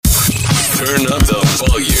Turn up the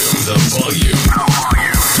volume. The volume.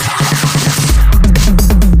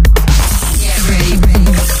 Get ready.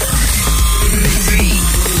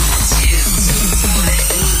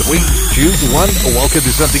 3, 2, 1. Welcome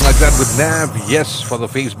to Something Like That with Nav. Yes, for the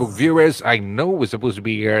Facebook viewers, I know we're supposed to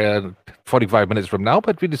be here 45 minutes from now,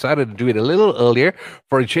 but we decided to do it a little earlier.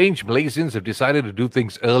 For a change, Malaysians have decided to do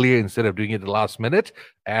things earlier instead of doing it the last minute.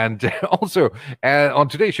 And also, on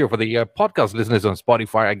today's show, for the podcast listeners on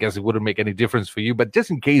Spotify, I guess it wouldn't make any difference for you, but just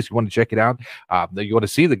in case you want to check it out, you want to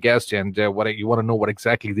see the guest and what you want to know what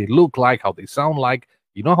exactly they look like, how they sound like.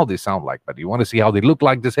 You know how they sound like, but you want to see how they look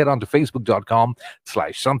like, just head on to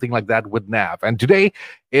facebook.com/something like that with Nav. And today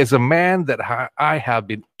is a man that I have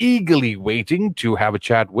been eagerly waiting to have a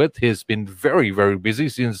chat with. He's been very, very busy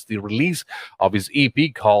since the release of his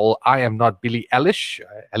EP called I Am Not Billie Eilish,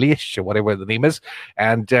 or whatever the name is.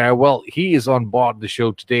 And, well, he is on board the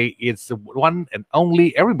show today. It's the one and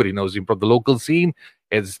only, everybody knows him from the local scene.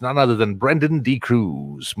 It's none other than Brendan D.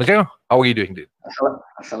 Cruz. Macam, how are you doing, dude?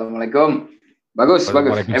 Assalamualaikum. Bagus.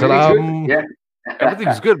 Everything's good. Yeah.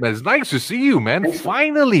 Everything's good, man. It's nice to see you, man.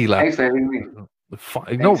 Finally. Thanks for having me.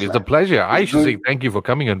 No, it's a pleasure. I should say thank you for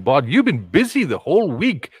coming on board. You've been busy the whole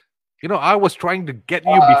week. You know, I was trying to get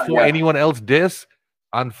you before anyone else does.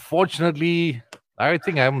 Unfortunately, I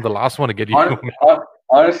think I'm the last one to get you.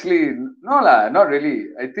 Honestly, no lah, not really.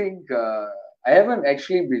 I think I haven't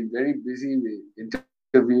actually been very busy with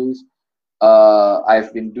interviews.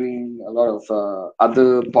 I've been doing a lot of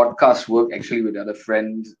other podcast work actually with other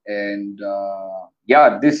friends, and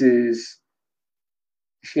this is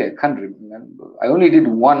actually I can't remember. I only did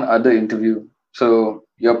one other interview, so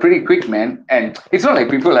you're pretty quick, man. And it's not like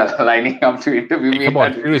people are lining up to interview me. Come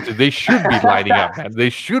on, seriously, they should be lining up, man. They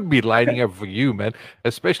should be lining up for you, man.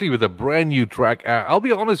 Especially with a brand new track. I'll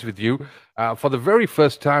be honest with you. For the very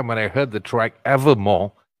first time when I heard the track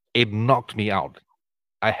Evermore, it knocked me out.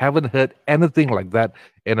 I haven't heard anything like that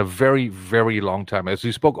in a very, very long time. As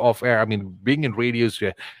we spoke off air, I mean, being in radios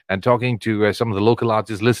and talking to some of the local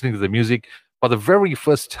artists, listening to the music, for the very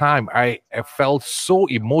first time, I felt so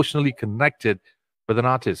emotionally connected with an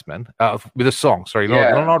artist, man. With a song, sorry. No,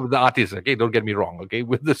 not with the artist, okay? Don't get me wrong, okay?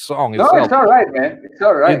 With the song itself. No, it's all right, man. It's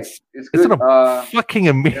all right. It's good. It's a fucking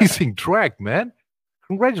amazing track, man.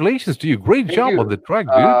 Congratulations to you. Great job on the track,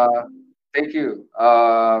 dude. Thank you.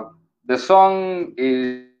 The song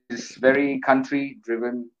is very country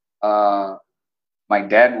driven. My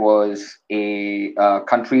dad was a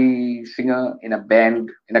country singer in a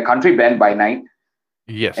country band by night.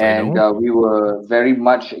 Yes, and we were very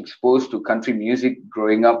much exposed to country music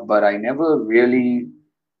growing up, but I never really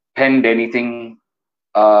penned anything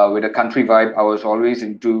with a country vibe. I was always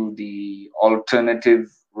into the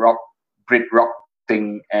alternative rock, Brit rock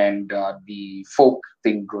thing, and the folk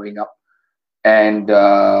thing growing up. And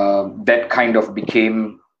that kind of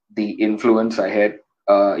became the influence I had.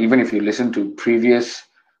 Even if you listen to the previous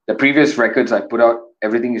records I put out,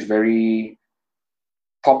 everything is very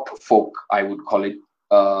pop folk, I would call it.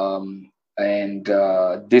 And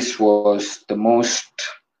this was the most,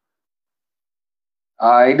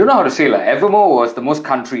 I don't know how to say, like Evermore was the most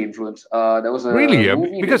country influence. There was a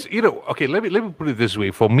movie because okay, let me put it this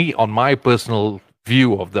way. For me, on my personal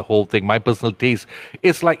view of the whole thing, my personal taste,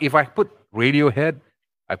 it's like if I put Radiohead,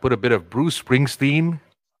 I put a bit of Bruce Springsteen,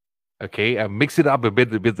 okay, I mix it up a bit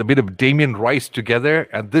with a bit of Damien Rice together,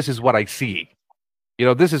 and this is what I see. You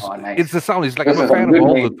know, this is nice. It's the sound. It's like I'm a fan of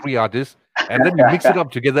all the three artists, and then you mix it up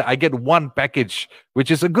together. I get one package,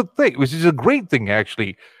 which is a good thing, which is a great thing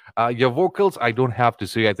actually. Your vocals, I don't have to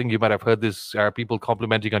say. I think you might have heard this. People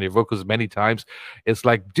complimenting on your vocals many times. It's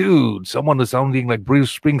like, dude, someone is sounding like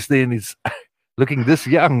Bruce Springsteen is looking this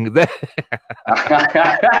young. That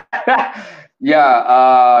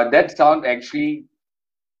sound actually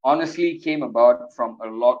honestly came about from a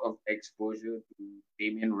lot of exposure to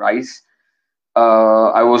Damien Rice.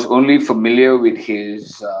 I was only familiar with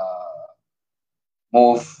his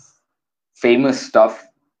more famous stuff,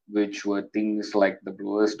 which were things like The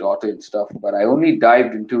Blower's Daughter and stuff, but I only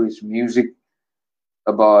dived into his music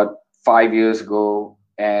about 5 years ago,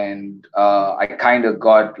 and I kind of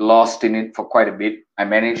got lost in it for quite a bit. I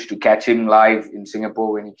managed to catch him live in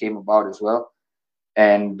Singapore when he came about as well,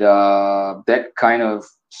 and that kind of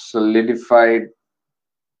solidified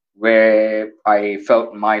where I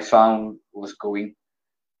felt my sound was going.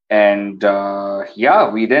 And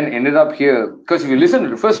we then ended up here, because if you listen to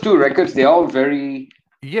the first two records, they're all very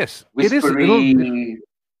yes, whispery. it is.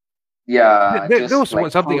 Yeah, That just was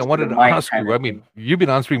like something I close to the wanted to mic ask kind you. of I thing. mean, you've been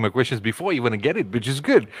answering my questions before I even get it, which is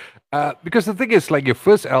good. Because the thing is, like your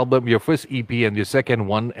first album, your first EP, and your second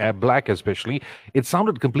one, Black especially, it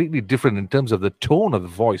sounded completely different in terms of the tone of the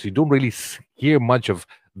voice. You don't really hear much of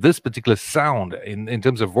this particular sound in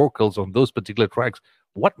terms of vocals on those particular tracks.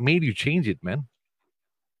 What made you change it, man?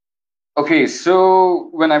 Okay, so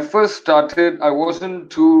when I first started, I wasn't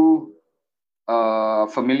too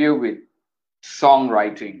familiar with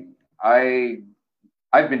songwriting.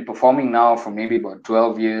 I've been performing now for maybe about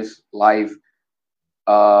 12 years live.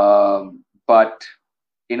 But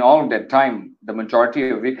in all that time, the majority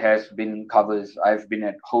of it has been covers. I've been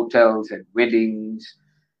at hotels, at weddings,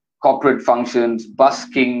 corporate functions,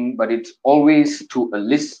 busking, but it's always to a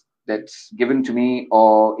list that's given to me,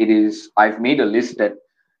 or I've made a list that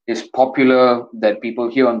is popular that people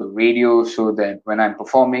hear on the radio so that when I'm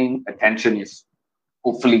performing, attention is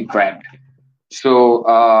hopefully grabbed. So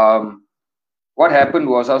what happened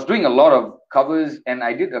was I was doing a lot of covers and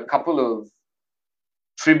I did a couple of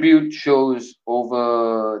tribute shows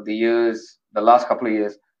over the years, the last couple of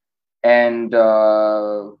years, and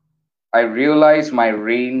I realized my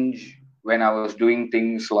range when I was doing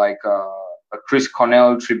things like a Chris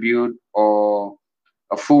Cornell tribute or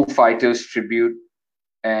a Foo Fighters tribute,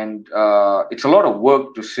 and it's a lot of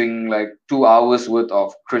work to sing like 2 hours worth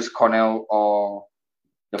of Chris Cornell or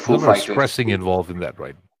the A Foo lot of Fighters. stressing involved in that,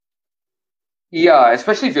 right? Yeah,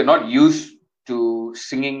 especially if you're not used to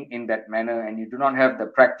singing in that manner and you do not have the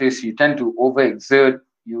practice, you tend to overexert.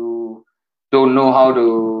 You don't know how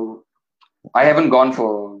to. I haven't gone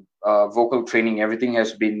for vocal training. Everything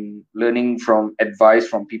has been learning from advice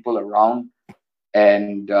from people around,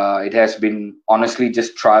 and it has been honestly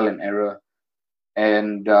just trial and error.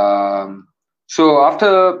 And so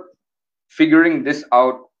after figuring this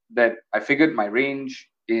out, that I figured my range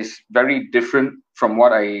is very different from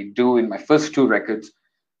what I do in my first two records.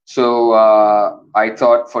 So I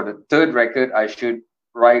thought for the third record I should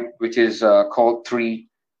write, which is called Three.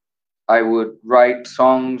 I would write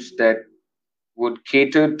songs that would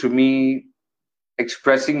cater to me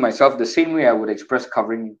expressing myself the same way I would express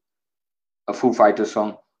covering a Foo Fighters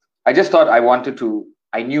song. I just thought I wanted to.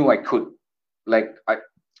 I knew I could. Like I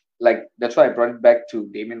like that's why I brought it back to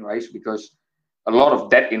Damien Rice because a lot of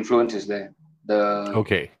that influence is there. The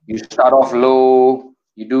Okay. You start off low,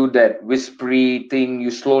 you do that whispery thing,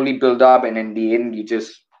 you slowly build up, and in the end, you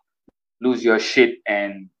just lose your shit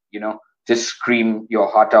and just scream your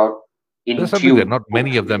heart out That's in something that tune. not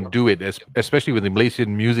many of them do it, especially with the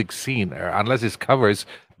Malaysian music scene, unless it's covers.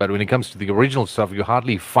 But when it comes to the original stuff, you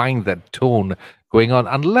hardly find that tone going on,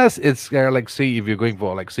 unless it's like, say, if you're going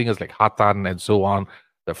for like singers like Hatan and so on,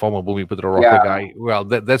 the former Bumi Putra rocker Yeah, guy. Well,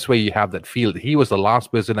 that's where you have that feel. He was the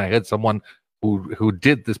last person I heard someone who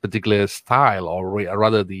did this particular style, or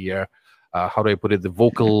rather the how do I put it, the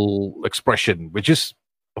vocal expression, which is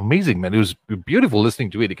amazing, man. It was beautiful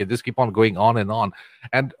listening to it. It can just keep on going on and on.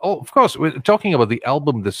 And of course, we're talking about the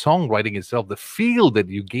album, the songwriting itself, the feel that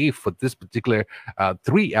you gave for this particular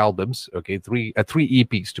three albums, okay, three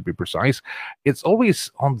EPs to be precise. It's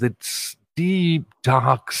always on this deep,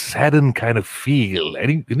 dark, saddened kind of feel.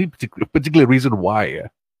 Any particular reason why?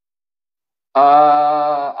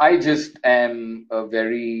 I just am a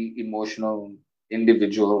very emotional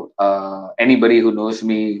individual. Anybody who knows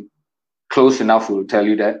me close enough will tell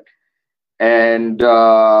you that. And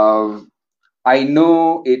I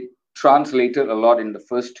know it translated a lot in the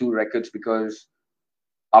first two records because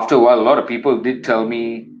after a while, a lot of people did tell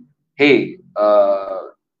me, "Hey,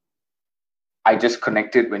 I just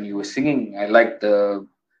connected when you were singing. I like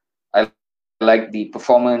the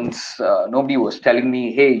performance. Nobody was telling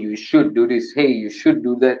me, hey, you should do this. Hey, you should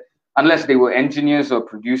do that." Unless they were engineers or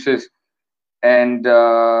producers. And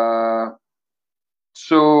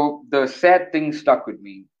so the sad thing stuck with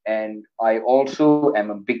me. And I also am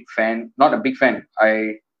a big fan, not a big fan.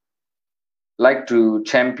 I like to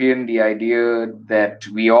champion the idea that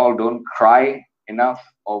we all don't cry enough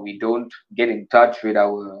or we don't get in touch with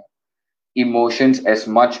our emotions as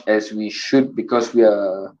much as we should because we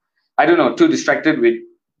are, I don't know, too distracted with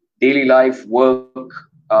daily life, work,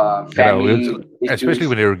 family Especially issues.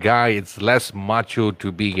 when you're a guy, it's less macho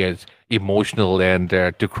to be as emotional and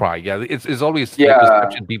to cry. Yeah, it's always the Yeah,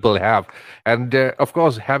 perception people have, and of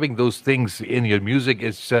course, having those things in your music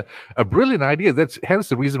is a brilliant idea. That's hence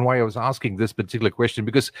the reason why I was asking this particular question,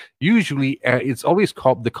 because usually it's always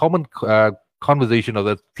the common conversation or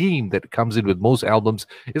the theme that comes in with most albums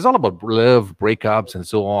is all about love, breakups, and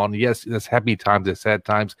so on. Yes, there's happy times, there's sad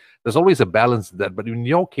times. There's always a balance in that. But in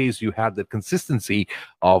your case, you had that consistency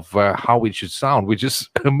of how it should sound, which is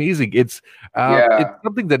amazing. It's Yeah,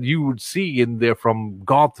 something that you would see in there from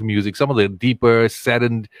goth music, some of the deeper,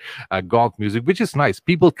 saddened goth music, which is nice.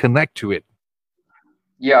 People connect to it.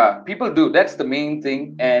 yeah, people do. That's the main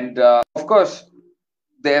thing. And of course,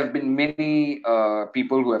 there have been many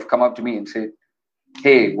people who have come up to me and said,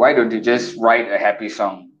 "Hey, why don't you just write a happy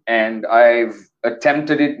song?" And I've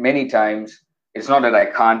attempted it many times. It's not that I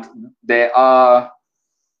can't. There are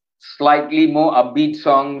slightly more upbeat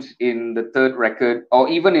songs in the third record, or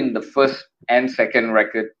even in the first and second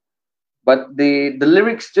record, but the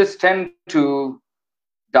lyrics just tend to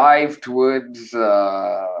dive towards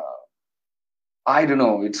I don't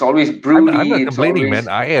know. It's always I'm broody. not It's complaining, always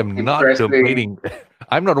man. I am not depressing. complaining.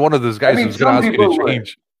 I'm not one of those I guys mean, who's going some to ask you to people would.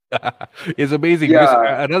 change. It's amazing because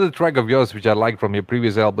Yeah, another track of yours, which I liked from your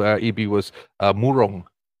previous album EP, was Murong.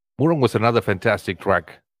 Murong was another fantastic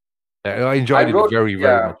track. I I enjoyed it wrote. very,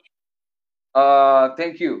 very Yeah. much.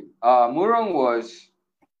 Thank you. Murong was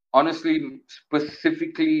honestly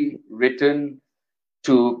specifically written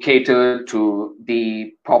to cater to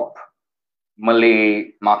the pop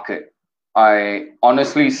Malay market. I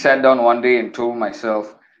honestly sat down one day and told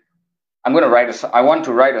myself, I'm going to write I want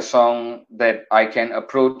to write a song that I can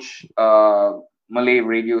approach Malay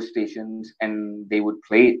radio stations and they would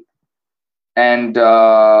play it. And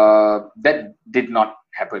that did not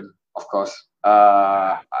happen, of course.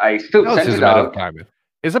 I still No, it's sent just it a matter of out. time.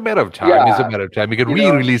 It's a matter of time. It's a Yeah, matter of time. You can you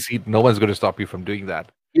know, re-release it. No one's going to stop you from doing that.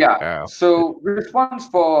 yeah. Uh, So response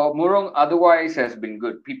for Murong otherwise has been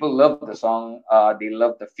good. People love the song. They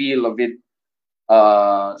love the feel of it.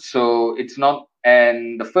 So it's not.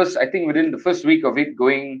 And the first, I think, within the first week of it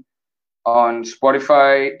going on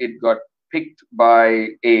Spotify, it got picked by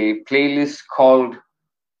a playlist called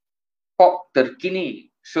Pop Terkini.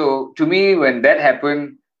 So to me, when that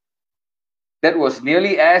happened, that was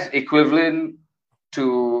nearly as equivalent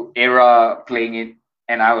to Era playing it.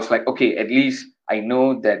 And I was like, okay, at least I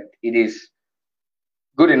know that it is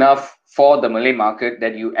good enough for the Malay market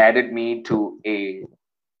that you added me to a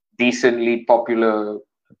decently popular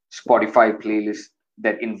Spotify playlist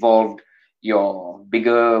that involved your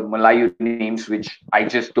bigger Malayu names, which I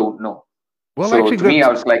just don't know. well, So actually, to me, I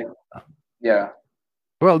that's was like, yeah,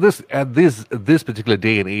 Well, this at this particular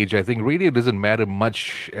day and age, I think radio doesn't matter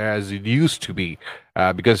much as it used to be,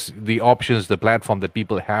 because the options, the platform that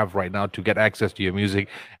people have right now to get access to your music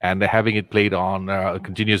and having it played on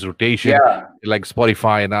continuous rotation, yeah, like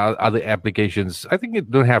Spotify and other applications, I think you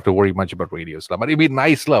don't have to worry much about radio. But it'd be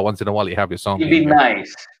nice, once in a while you have your song it'll be being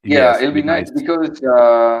nice. Yeah, yes, it'll it'd be be nice nice. because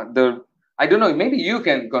the I don't know. Maybe you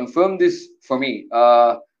can confirm this for me.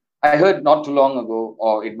 I heard not too long ago,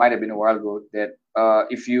 or it might have been a while ago, that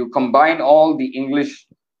if you combine all the English,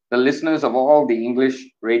 the listeners of all the English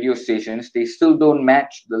radio stations, they still don't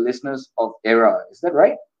match the listeners of Era. Is that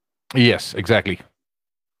right? Yes, exactly. It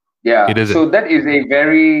Yeah. isn't. So that is a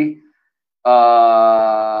very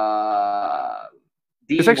uh,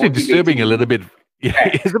 It's actually disturbing a little demotivating bit. Yeah,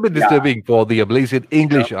 fact. it's a bit Yeah. disturbing for the Malaysian You know?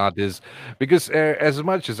 English artists because as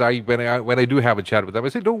much as when I do have a chat with them, I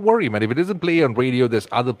say, "Don't worry, man. If it doesn't play on radio, there's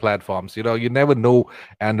other platforms. You never know."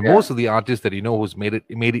 And Yeah. most of the artists that who's made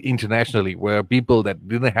it internationally were people that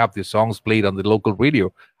didn't have their songs played on the local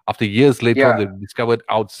radio. After years later on, they Yeah. discovered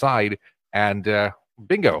outside, and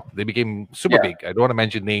bingo, they became super Yeah. big. I don't want to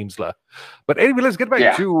mention names, lah. But anyway, let's get back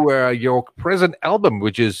Yeah. to your present album,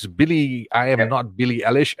 which is Billy. I am Yeah. not Billie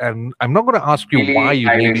Eilish, and I'm not going to ask you why Billie you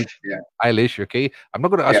named Eilish. it Yeah. Eilish. Okay, I'm not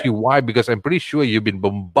going to ask Yeah. you why because I'm pretty sure you've been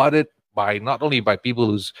bombarded by not only by people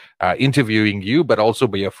who's interviewing you, but also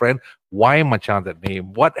by your friend. Why Machan that name?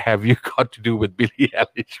 What have you got to do with Billie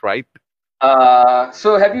Eilish, right? So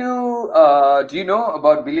have you do you know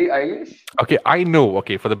about Billie Eilish? Okay, I know.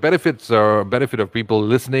 Okay, for the benefit of people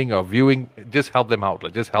listening or viewing, just help them out.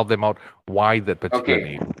 Just help them out. Why that particular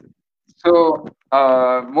Okay. name? So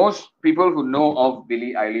most people who know of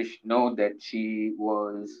Billie Eilish know that she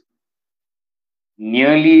was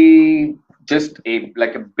nearly just a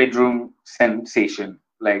like a bedroom sensation.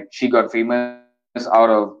 Like she got famous out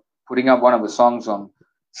of putting up one of the songs on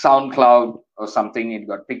SoundCloud or something. It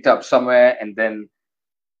got picked up somewhere, and then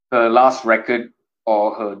her last record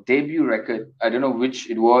or her debut record, I don't know which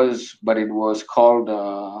it was, but it was called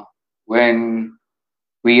When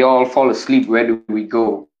We All Fall Asleep, Where Do We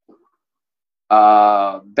Go?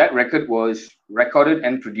 That record was recorded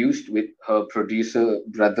and produced with her producer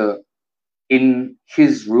brother in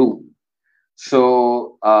his room.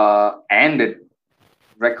 So, and the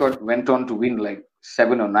record went on to win like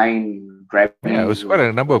 7 or 9 Yeah, it Grammys was quite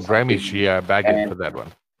a number or of Grammys something. she bagged in And for that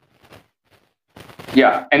one.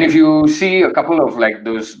 yeah, and if you see a couple of like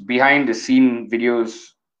those behind the scene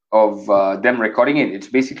videos of them recording it, it's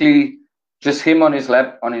basically just him on his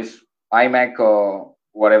lap on his iMac or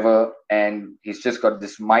whatever, and he's just got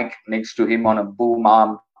this mic next to him on a boom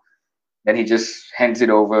arm. Then he just hands it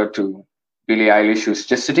over to Billie Eilish, who's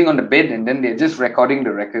just sitting on the bed, and then they're just recording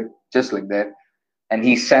the record just like that. And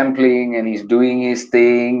he's sampling and he's doing his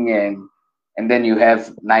thing, and then you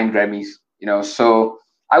have 9 Grammys, So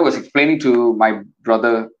I was explaining to my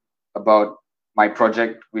brother about my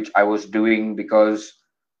project, which I was doing because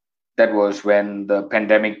that was when the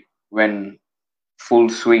pandemic went full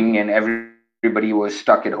swing and everybody was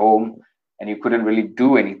stuck at home and you couldn't really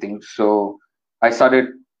do anything. So I started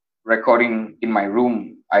recording in my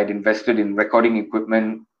room. I'd invested in recording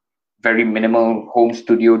equipment, very minimal home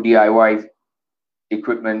studio DIY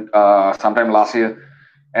equipment sometime last year,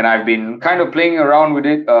 and I've been kind of playing around with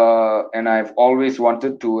it, and I've always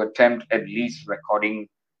wanted to attempt at least recording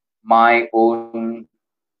my own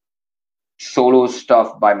solo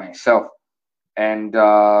stuff by myself. And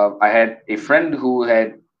I had a friend who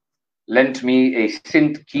had lent me a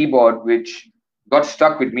synth keyboard, which got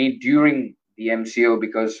stuck with me during the MCO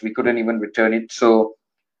because we couldn't even return it. So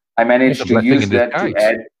I That's a managed to blessing use in that to disguise.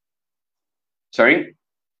 add. Sorry?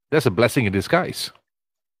 That's a blessing in disguise.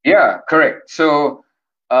 Yeah, correct. So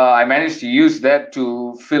I managed to use that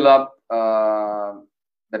to fill up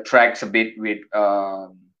the tracks a bit with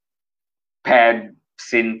pad,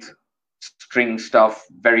 synth, string stuff,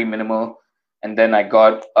 very minimal. And then I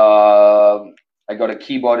got a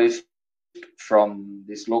keyboardist from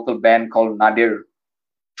this local band called Nadir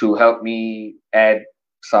to help me add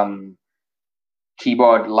some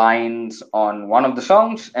keyboard lines on one of the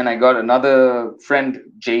songs. And I got another friend,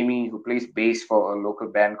 Jamie, who plays bass for a local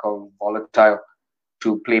band called Volatile,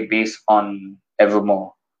 to play bass on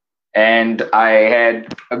Evermore. And I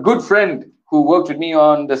had a good friend who worked with me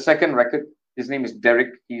on the second record. His name is Derek.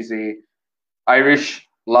 He's a Irish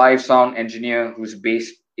live sound engineer who's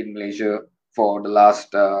based in Malaysia for the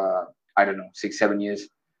last I don't know 6 7 years.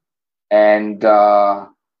 And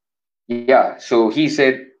yeah, so he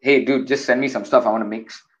said, "Hey, dude, just send me some stuff I want to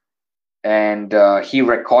mix." And he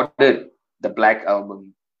recorded the Black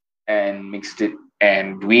album and mixed it,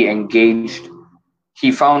 and we engaged.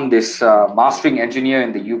 He found this mastering engineer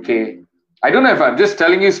in the UK. I don't know if I'm just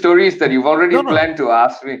telling you stories that you've already No, no. planned to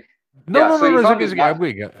ask me. No, Yeah, no, so no, he no. It's found okay, this it's okay. I'm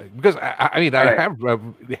going because I mean, All I right. have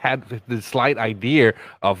had the slight idea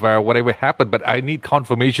of whatever happened, but I need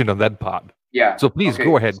confirmation on that part. Yeah. So please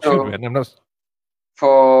go Okay. ahead, shoot, So man. I'm not.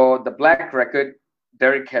 for the Black record,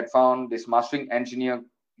 Derek had found this mastering engineer.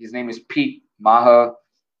 His name is Pete Maher,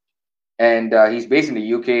 and he's based in the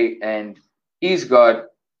UK. And he's got.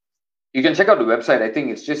 You can check out the website. I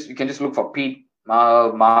think it's just you can just look for Pete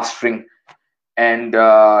Maher mastering, and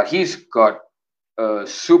he's got a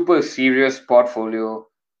super serious portfolio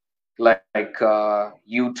like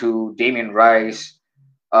U2, Damien Rice,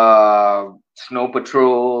 Snow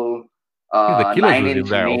Patrol, Yeah, the Killers Nine was in Inch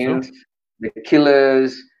there also. Nails, The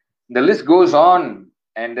Killers. The list goes on.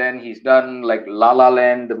 And then he's done like La La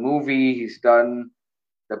Land, the movie. He's done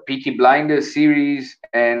the Peaky Blinders series.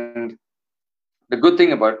 And the good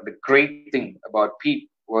thing about the great thing about Pete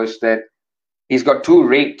was that he's got 2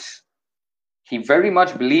 rates. He very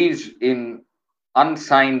much believes in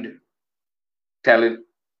unsigned talent,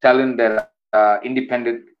 talent that are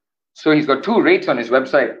independent. So he's got 2 rates on his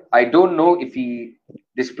website. I don't know if he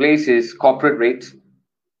displays his corporate rates,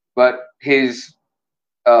 but his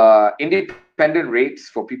independent rates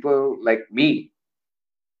for people like me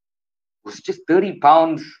was just £30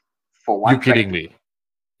 for You one track. kidding me?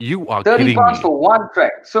 You are 30 kidding pounds me. for one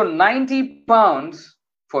track. So £90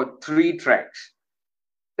 for 3 tracks.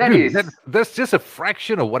 That Dude, is that's just a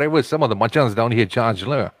fraction of whatever some of the machans down here charge.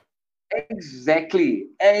 exactly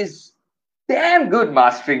as damn good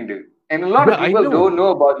mastering, dude. And a lot Yeah, of I people know. don't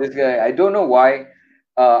know about this guy. I don't know why.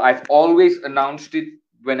 I've always announced it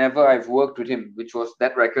whenever I've worked with him, which was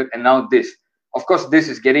that record, and now this. Of course, this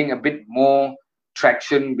is getting a bit more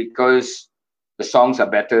traction because the songs are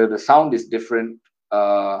better, the sound is different.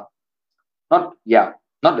 Not yeah,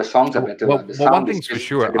 not the songs are better. Well, The well, one sound is thing's for just it's a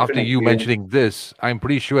sure. After different you experience. mentioning this, I'm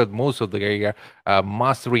pretty sure that most of the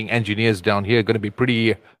mastering engineers down here are going to be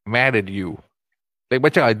pretty mad at you. Like,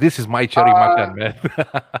 bacha, this is my cherry makan, man.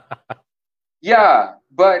 Yeah,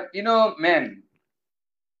 but man,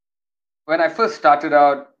 when I first started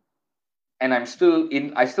out, and I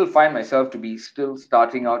still find myself to be still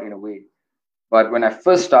starting out in a way. But when I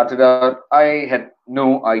first started out, I had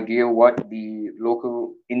no idea what the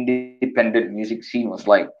local independent music scene was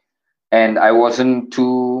like. And I wasn't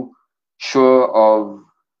too sure of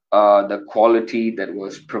the quality that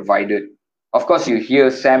was provided. Of course, you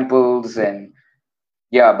hear samples and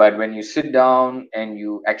yeah, but when you sit down and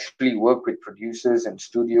you actually work with producers and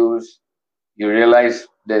studios, you realize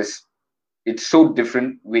it's so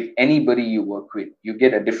different with anybody you work with. You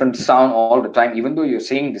get a different sound all the time, even though you're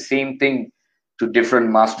saying the same thing to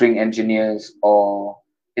different mastering engineers, or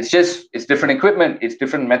it's different equipment, it's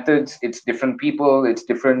different methods, it's different people, it's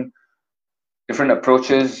different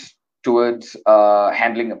approaches towards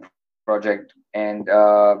handling a project. And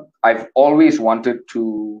I've always wanted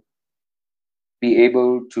to be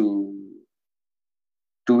able to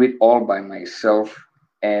do it all by myself.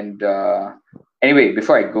 And anyway,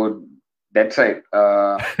 before I go that side,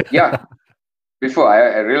 yeah, before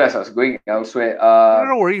I realized I was going elsewhere.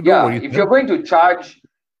 Don't worry, don't Yeah, worry. if you're going to charge,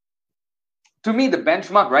 to me, the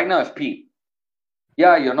benchmark right now is Pete.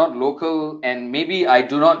 Yeah, you're not local, and maybe I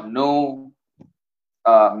do not know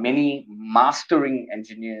many mastering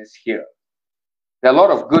engineers here. There are a lot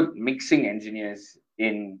of good mixing engineers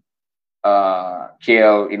in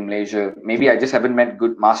KL, in Malaysia. Maybe I just haven't met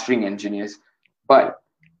good mastering engineers. But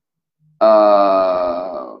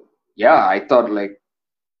yeah, I thought like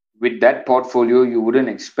with that portfolio, you wouldn't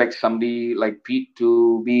expect somebody like Pete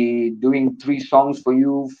to be doing 3 songs for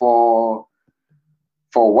you for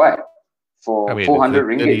what? I For mean, it's 400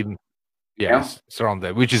 like ringgit, 13, you know? yes, it's around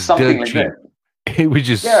there, which is Something dirt like cheap. that. Which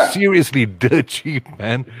is Yeah. seriously dirt cheap,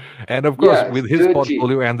 man. And of course, Yeah, with it's his dirt cheap.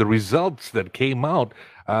 portfolio and the results that came out,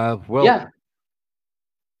 well, Yeah,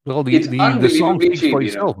 well, it's the song unbelievably speaks for cheap,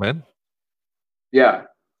 itself, man. Yeah,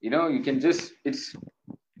 you can just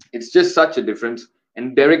it's just such a difference.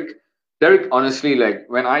 And Derek, honestly, like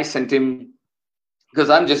when I sent him, because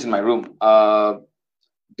I'm just in my room,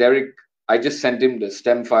 Derek, I just sent him the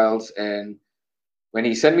stem files, and when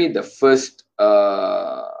he sent me the first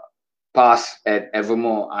pass at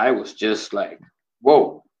Evermore, I was just like,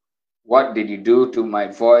 whoa, what did you do to my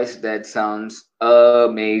voice? That sounds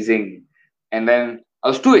amazing. And then I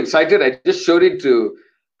was too excited. I just showed it to,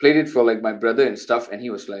 played it for like my brother and stuff, and he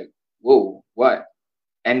was like, whoa, what?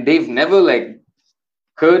 And they've never like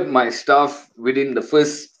heard my stuff within the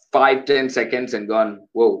first 5-10 seconds and gone,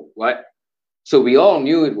 whoa, what? So we all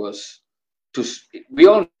knew it was to we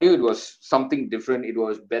all knew it was something different. It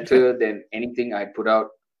was Yeah, better than anything I put out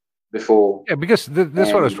before. yeah, because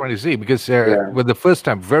that's what I was And trying to say. Because yeah, when the first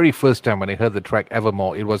time, very first time when I heard the track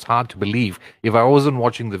Evermore, it was hard to believe. If I wasn't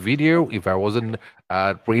watching the video, if I wasn't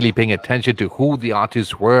really paying attention to who the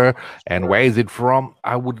artists were and where is it from,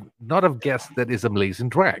 I would not have guessed that it's a Malaysian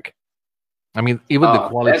track. I mean, even the that's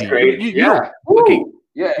quality. great. You know, Yeah. okay, Woo!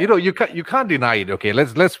 Yeah. you can't deny it. Okay,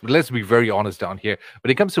 let's be very honest down here.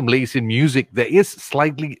 When it comes to Malaysian music, there is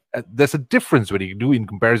slightly there's a difference when you do in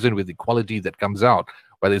comparison with the quality that comes out,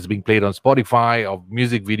 whether it's being played on Spotify or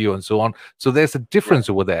music video and so on. So there's a difference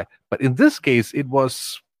over there. But in this case, it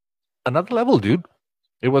was another level, dude.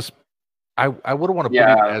 It was I wouldn't want to put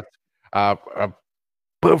it Yeah. as a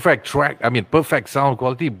perfect track. I mean, perfect sound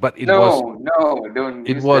quality, but it was No, don't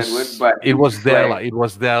it use that word. was But it was it's there like, it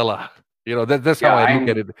was there lah. That's how yeah, I look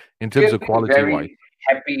at I'm it in terms still of quality wise. very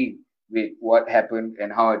happy with what happened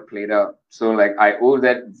and how it played out. So like I owe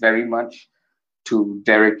that very much to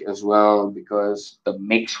Derek as well, because the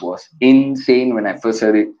mix was insane when I first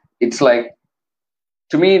heard it. It's like,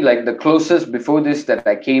 to me, like the closest before this that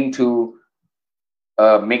I came to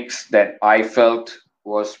a mix that I felt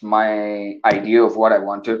was my idea of what I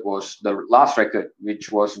wanted was the last record,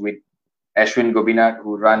 which was with Ashwin Gobinath,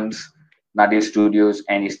 who runs Nade Studios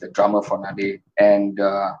and is the drummer for Nade. And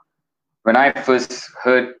when I first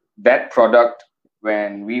heard that product,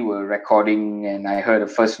 when we were recording and I heard the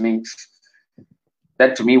first mix,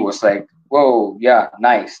 that to me was like, whoa, yeah,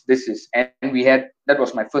 nice. This is, and that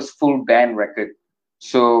was my first full band record.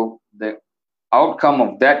 So the outcome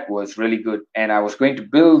of that was really good. And I was going to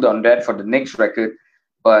build on that for the next record,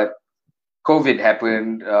 but COVID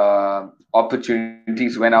happened,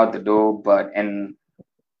 opportunities went out the door, and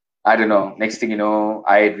I don't know. Next thing you know,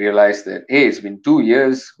 I realized that hey, it's been 2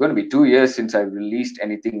 years, going to be 2 years since I released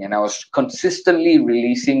anything, and I was consistently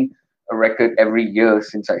releasing a record every year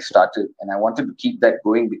since I started, and I wanted to keep that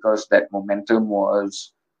going because that momentum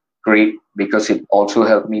was great because it also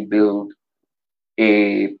helped me build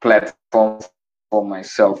a platform for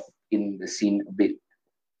myself in the scene a bit.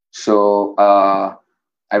 So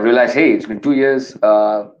I realized, hey, it's been 2 years.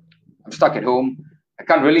 I'm stuck at home. I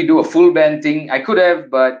can't really do a full band thing. I could have,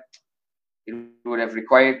 but it would have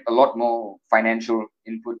required a lot more financial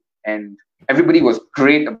input. And everybody was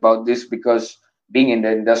great about this because being in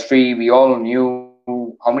the industry, we all knew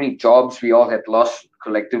how many jobs we all had lost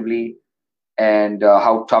collectively and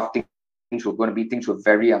how tough things things were going to be. Things were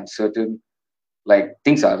very uncertain. Like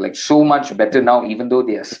things are like so much better now, even though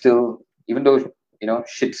they are still, even though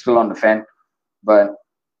shit's still on the fan. But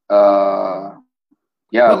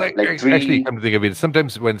yeah, Well, like actually, three. come to think of it,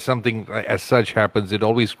 sometimes when something as such happens, it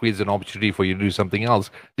always creates an opportunity for you to do something else.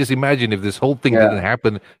 Just imagine if this whole thing didn't Yeah,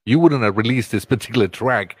 happen, you wouldn't have released this particular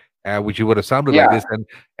track, which you would have sounded like yeah, this.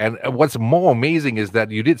 And what's more amazing is that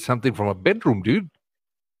you did something from a bedroom, dude.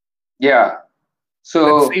 yeah. That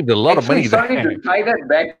So saved a lot of actually, money sorry there. to tie that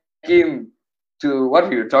back in to what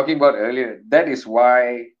we were talking about earlier. That is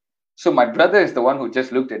why. So my brother is the one who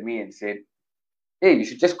just looked at me and said, "Hey, you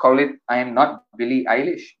should just call it I am not Billie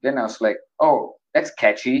Eilish." Then I was like, "Oh, that's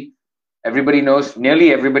catchy. Everybody knows,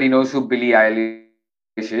 nearly everybody knows who Billie Eilish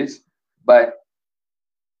is." But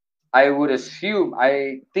I would assume,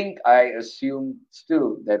 I assume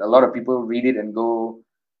still that a lot of people read it and go,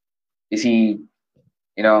 "Is he,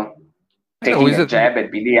 you know, No, taking is a it? jab at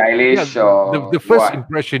Billie Yeah, Eilish the or first what?"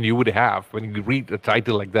 impression you would have when you read a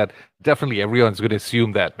title like that, definitely everyone's going to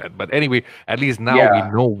assume that, man. But anyway, at least now we Yeah,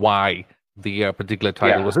 know why the particular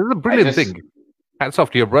title was. yeah. It's a I brilliant just, thing. Hats off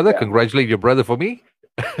to your brother. yeah, Congratulate your brother for me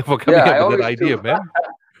for yeah. coming up I with that always idea, do. man.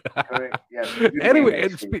 Correct. Yeah, it's a good name Anyway,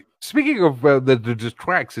 and actually. speaking of the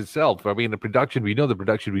tracks itself, I mean, the production, we know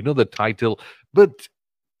the title, but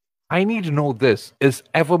I need to know this: is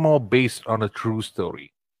Evermore based on a true story?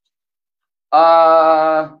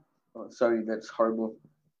 Uh oh, sorry, that's horrible.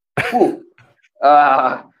 Whew.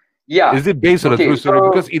 Uh yeah. Is it based on a true Okay, story?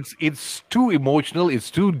 Because so it's too emotional, it's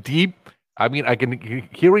too deep. I mean, I can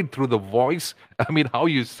hear it through the voice. I mean, how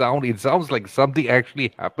you sound, it sounds like something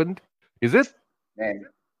actually happened. Is it? man.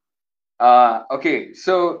 Okay,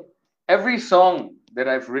 so every song that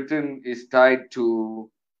I've written is tied to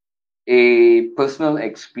a personal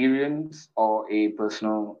experience or a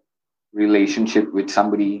personal relationship with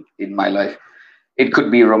somebody in my life. It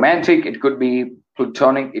could be romantic, it could be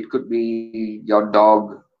platonic, it could be your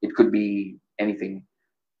dog, it could be anything.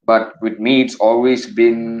 But with me, it's always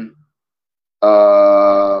been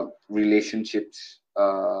relationships.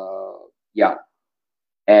 Yeah.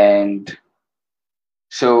 And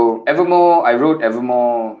so Evermore, I wrote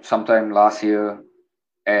Evermore sometime last year,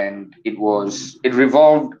 and it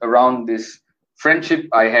revolved around this friendship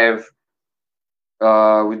I have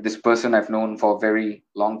with this person I've known for a very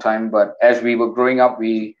long time. But as we were growing up,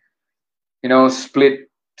 we split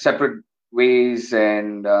separate ways,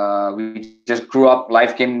 and we just grew up.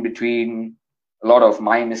 Life came in between, a lot of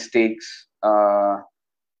my mistakes,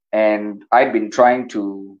 and I'd been trying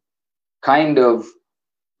to kind of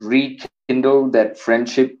rekindle that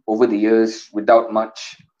friendship over the years without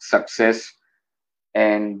much success.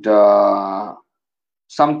 And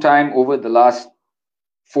sometime over the last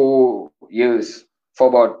 4 years, for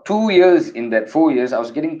about 2 years, in that 4 years, I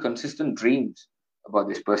was getting consistent dreams about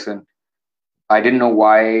this person. I didn't know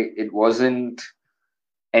why. It wasn't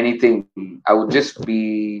anything. I would just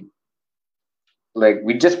be like,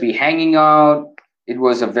 we'd just be hanging out. It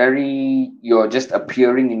was a very, you're just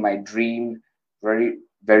appearing in my dream, very,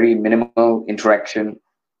 very minimal interaction.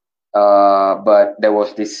 But there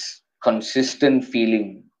was this consistent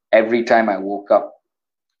feeling every time I woke up.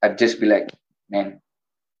 I'd just be like, man,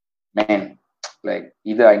 man, like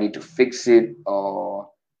either I need to fix it or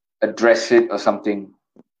address it or something.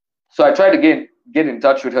 So I tried to get in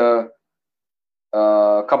touch with her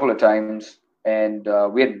a couple of times, and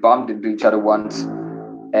we had bumped into each other once,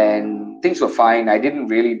 and things were fine. I didn't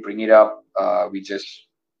really bring it up. We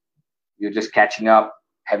were just catching up,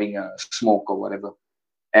 having a smoke or whatever,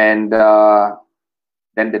 and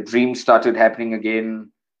then the dream started happening again,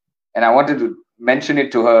 and I wanted to mention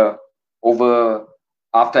it to her over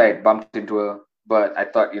after I bumped into her, but I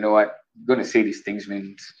thought, you know what, I'm gonna say these things,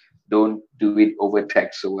 man. Don't do it over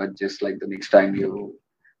text, so what? Just like the next time you,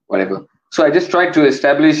 whatever. So I just tried to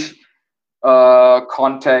establish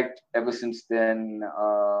contact. Ever since then,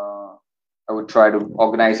 I would try to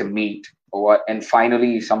organize a meet or what. And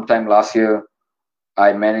finally, sometime last year,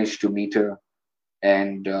 I managed to meet her,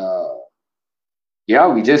 and yeah,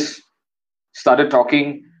 we just started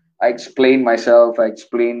talking. I explained myself. I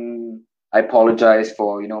apologized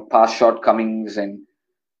for past shortcomings, and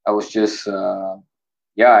I was just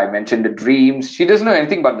yeah. I mentioned the dreams. She doesn't know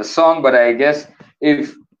anything about the song, but I guess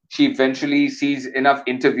if she eventually sees enough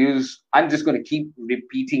interviews, I'm just going to keep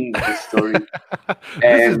repeating this story.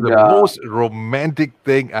 This is And the most romantic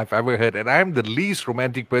thing I've ever heard, and I'm the least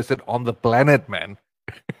romantic person on the planet, man.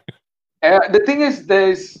 the thing is,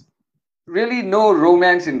 there's really no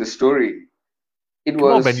romance in the story. It Come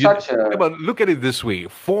on, was man. You such a come on, look at it this way: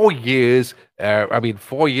 4 years. I mean,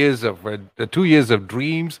 4 years of 2 years of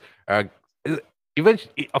dreams. Uh,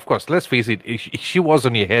 eventually, of course, let's face it, she was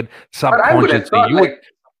on your head But I would have subconsciously. thought like,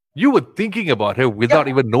 You were thinking about her without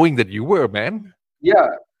yeah, even knowing that you were, man. yeah,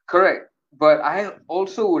 correct. But I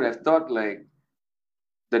also would have thought like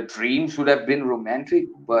the dreams would have been romantic,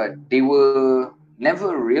 but they were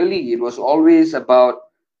never really. It was always the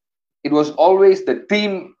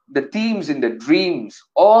themes in the dreams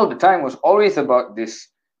all the time was always about this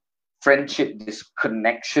friendship, this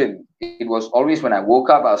connection. It was always when I woke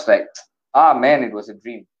up, I was like, ah man, it was a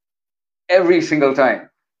dream. Every single time.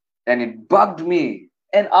 And it bugged me.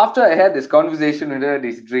 And after I had this conversation with her,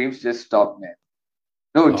 these dreams just stopped, man.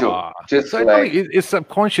 No joke. Ah, Just so I told like, you, it's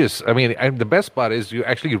subconscious. I mean, and the best part is you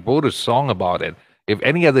actually wrote a song about it. If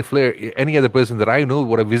any other person that I know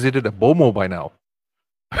would have visited a Bomo by now.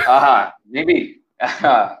 aha, maybe.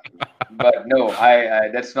 But no, I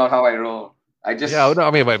that's not how I roll. I Yeah, just no,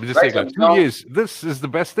 I mean, I'm just write saying, some like, two songs. years. This is the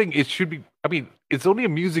best thing. It should be. I mean, it's only a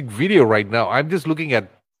music video right now. I'm just looking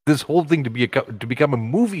at this whole thing to become a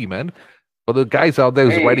movie, man. For the guys out there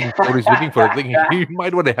who's Hey, writing stories, looking for a thing, you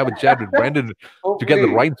might want to have a chat with Brandon to get the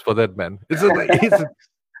hopefully. rights for that, man. It's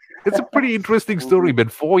a pretty interesting story, Hopefully. man.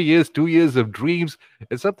 4 years, 2 years of dreams.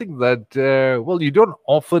 It's something that well, you don't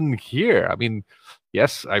often hear. I mean,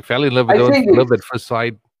 yes, I fell in love with I think love it's at first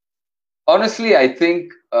sight. honestly, I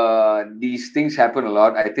think these things happen a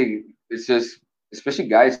lot. I think it's just, especially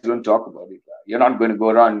guys don't talk about it. You're not going to go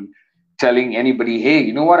around telling anybody, hey,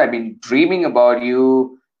 you know what? I've been dreaming about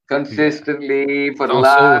you Yeah, consistently for the sounds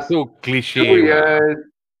last so two cliche. years.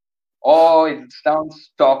 Oh, it sounds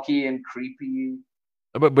stalky and creepy.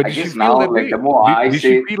 But I did she guess feel now, that like way? the more I Did she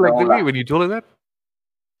say, feel no like that lah. way when you told her that?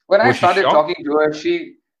 When I Was she started shocked? talking to her,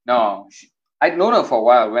 no, I'd known her for a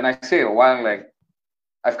while. When I say a while, like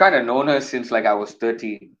I've kind of known her since like I was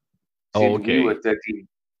 13, Oh, since we okay. were 13.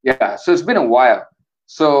 Yeah, so it's been a while.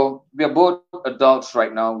 So we are both adults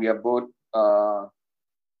right now. We are both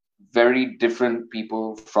very different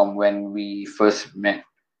people from when we first met,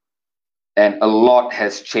 and a lot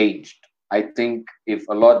has changed. I think if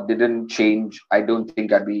a lot didn't change, I don't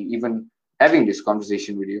think I'd be even having this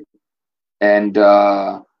conversation with you. And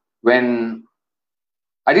when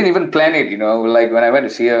I didn't even plan it, like when I went to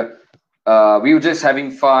see her, we were just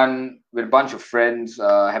having fun with a bunch of friends,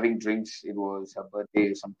 having drinks. It was her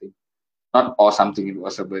birthday or something, not or something. It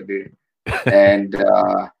was her birthday, and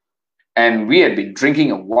and we had been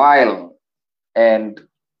drinking a while, and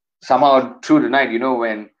somehow through the night,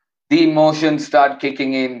 when the emotions start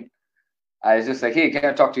kicking in, I was just like, "Hey, can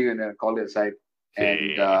I talk to you?" And I called her aside,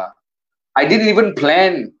 and Okay. I didn't even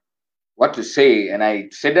plan what to say, and I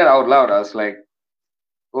said that out loud. I was like,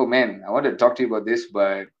 oh man, I wanted to talk to you about this,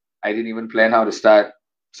 but I didn't even plan how to start.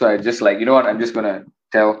 So I just like, you know what, I'm just gonna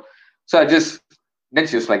tell. So I just then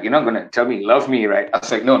she was like, you're not gonna tell me you love me, right? I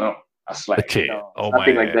was like, no, no. I was like, Okay. no, it's Oh my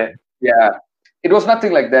nothing like that. man. Yeah. It was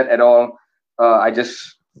nothing like that at all. I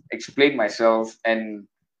just explained myself, and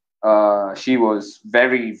she was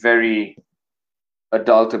very, very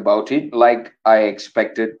adult about it, like I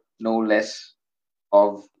expected, no less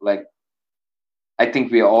of like I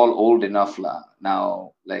think we are all old enough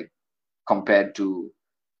now, like compared to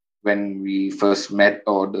when we first met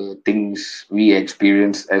or the things we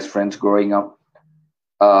experienced as friends growing up.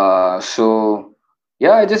 So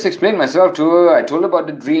yeah, I just explained myself to her. I told her about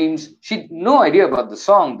the dreams. She had no idea about the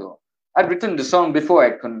song though. I'd written the song before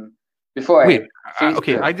Wait. I faced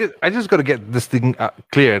Okay. her. I just got to get this thing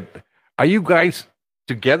cleared. Are you guys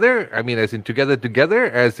together? I mean, as in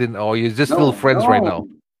together, as in, or you're just still No, friends right no, now?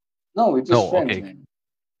 no, we're just No. friends, Okay. man.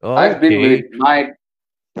 I've been with Okay. my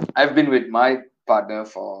I've been with my partner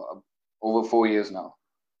for over 4 years now.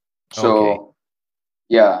 Okay. So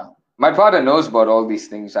yeah, my partner knows about all these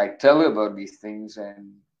things. I tell her about these things,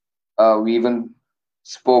 and we even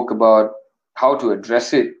spoke about how to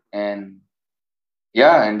address it. And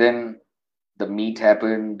yeah, and then the meet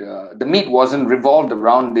happened. The meet wasn't revolved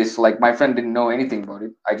around this. Like my friend didn't know anything about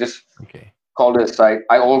it. I just Okay. called her aside.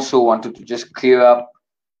 I also wanted to just clear up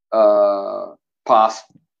past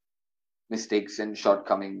mistakes and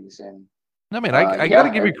shortcomings. And I mean, I got to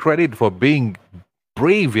yeah, give you credit for being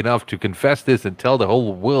brave enough to confess this and tell the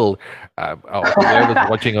whole world, or whoever's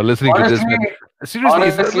watching or listening to this, honestly, man. Seriously,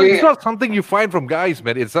 it's honestly, not something you find from guys,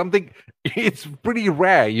 man. It's something, it's pretty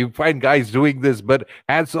rare. You find guys doing this, but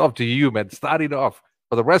hats off to you, man. Start it off.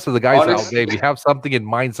 For the rest of the guys out honestly. there, if you have something in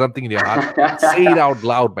mind, something in your heart, say it out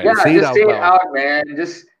loud, man. Yeah, Say it just say out it loud. out, man.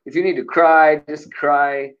 Just if you need to cry, just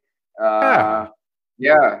cry. Yeah.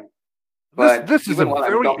 Yeah. But This is a even while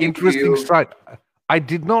I'm very talking to interesting you, start. I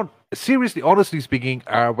did not seriously, honestly speaking,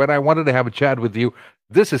 when I wanted to have a chat with you,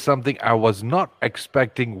 this is something I was not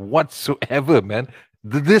expecting whatsoever, man.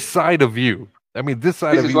 This side of you. I mean, this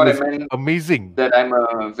side This of is you what I is meant, amazing. that I'm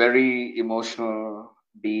a very emotional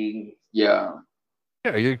being. Yeah.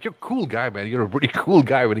 Yeah, you're a cool guy, man. You're a pretty cool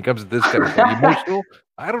guy when it comes to this kind of stuff. Emotional?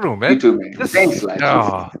 I don't know, You man. too, man. Thanks, This,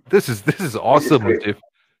 lads. this is This is awesome, great. Latif.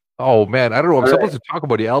 Oh man, I don't know. I'm All right. supposed to talk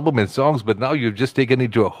about the album and songs, but now you've just taken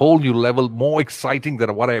it to a whole new level, more exciting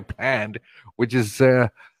than what I planned. Which is,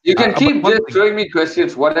 You can but keep one just thing. throwing me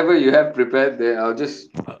questions, whatever you have prepared there.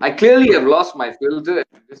 I clearly have lost my filter.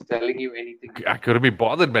 I'm just telling you anything. I couldn't be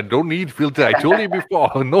bothered, man. Don't need filter. I told you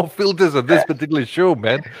before, no filters on this particular show,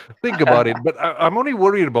 man. Think about it. But I'm only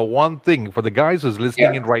worried about one thing for the guys who's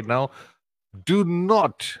listening in Yeah. right now. Do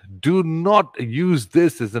not use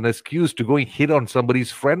this as an excuse to go and hit on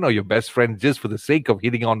somebody's friend or your best friend just for the sake of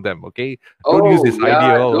hitting on them. Okay, don't use Oh, this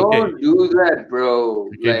idea. yeah. Oh, okay, Don't do that, bro.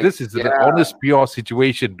 okay. Like, This is an yeah. honest, pure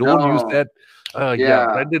situation. Don't use No. that. Yeah,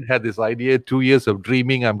 Yeah. Brendan had this idea. 2 years of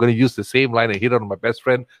dreaming. I'm going to use the same line and hit on my best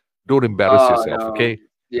friend. Don't embarrass Oh, yourself. no. Okay, it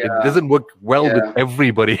Yeah. doesn't work well with Yeah.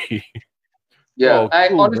 everybody. Yeah. Oh, I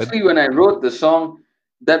cool, man. honestly, when I wrote the song,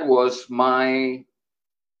 that was my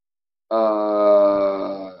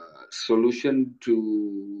uh, solution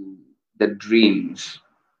to the dreams.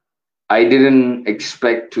 I didn't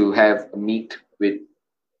expect to have a meet with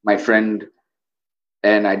my friend,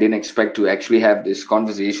 and I didn't expect to actually have this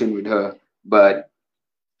conversation with her. But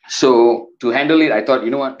so to handle it, I thought,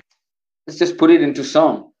 you know what? Let's just put it into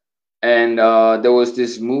song. And there was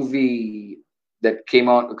this movie that came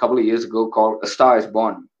out a couple of years ago called A Star Is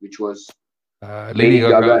Born, which was Lady Lady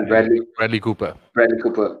Gaga Gaga and and Bradley Cooper. Bradley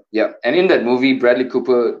Cooper. Yeah, and in that movie, Bradley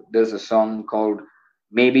Cooper does a song called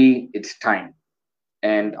 "Maybe It's Time,"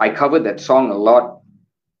 and I covered that song a lot.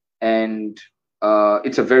 And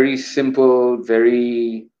it's a very simple,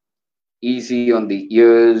 very easy on the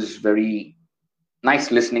ears, very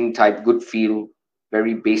nice listening type, good feel,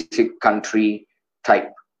 very basic country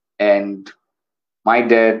type. And my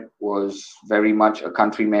dad was very much a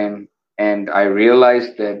countryman, and I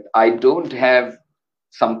realized that I don't have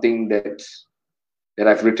something that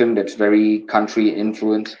I've written that's very country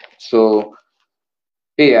influenced. So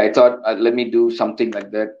hey, I thought let me do something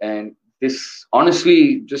like that, and this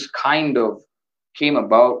honestly just kind of came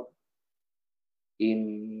about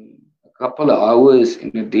in a couple of hours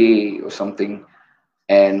in a day or something.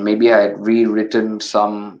 And maybe I had rewritten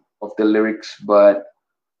some of the lyrics, but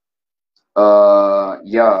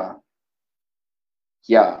yeah,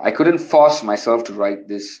 yeah, I couldn't force myself to write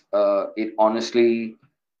this. It honestly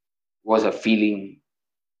was a feeling.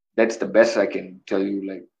 That's the best I can tell you.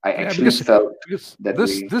 Like I Yeah, actually because felt because that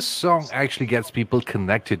this way. this song actually gets people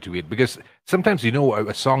connected to it. Because sometimes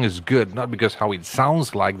a song is good not because how it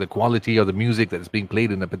sounds like the quality or the music that is being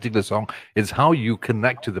played in a particular song. It's how you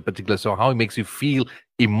connect to the particular song, how it makes you feel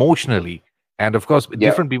emotionally. And of course, Yeah,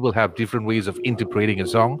 different people have different ways of interpreting a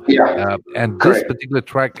song. yeah, And this correct. particular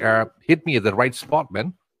track hit me at the right spot,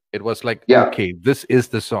 man. It was like, Yeah, okay, this is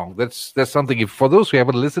the song. That's something. If for those who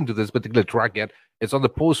haven't listened to this particular track yet, it's on the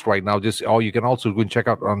post right now. Just or you can also go and check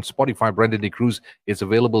out on Spotify. Brendan De Cruz. It's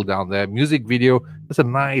available down there. Music video. It's a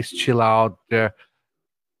nice chill out,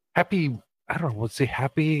 happy. I don't know what to say.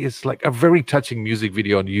 Happy. It's like a very touching music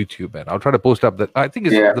video on YouTube, and I'll try to post up that. I think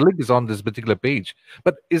yeah. the link is on this particular page.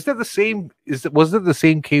 But is that the same? Was that the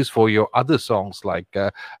same case for your other songs like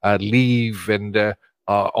 "Leave" and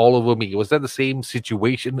 "All Over Me"? Was that the same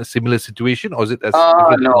situation, a similar situation, or is it as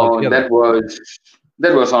different thing No, altogether?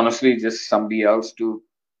 that was honestly just somebody else too.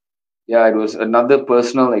 Yeah, it was another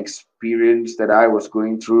personal experience that I was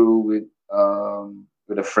going through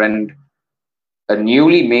with a friend, a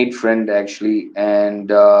newly made friend actually, and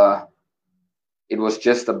it was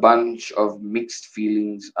just a bunch of mixed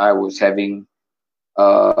feelings I was having,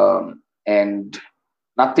 and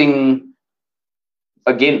nothing,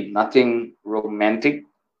 again, nothing romantic,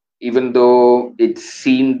 even though it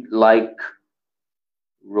seemed like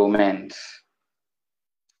romance.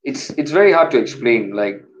 It's very hard to explain.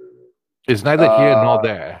 Like, It's neither here nor uh,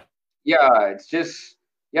 there. yeah, it's just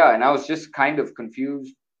yeah, and I was just kind of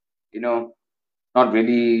confused, you know, not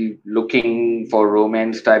really looking for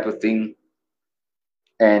romance type of thing,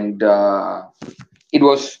 and it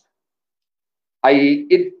was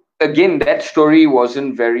it again, that story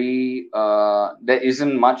wasn't very there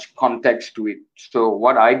isn't much context to it. So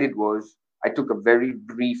what I did was I took a very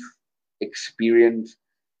brief experience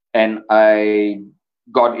and I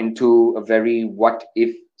got into a very what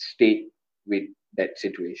if state with that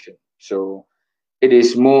situation. So it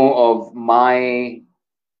is more of my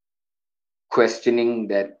questioning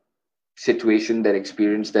that situation, that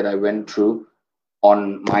experience that I went through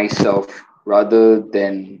on myself rather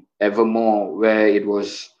than Evermore, where it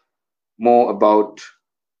was more about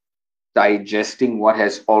digesting what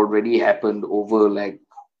has already happened over, like,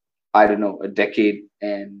 I don't know, a decade,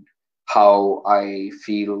 and how I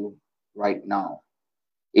feel right now.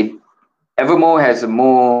 It Evermore has a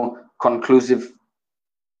more conclusive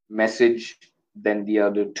message than the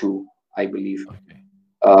other two, I believe.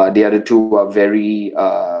 Okay. The other two are very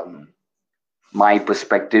my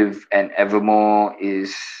perspective, and Evermore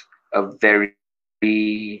is a very,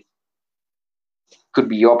 could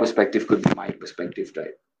be your perspective, could be my perspective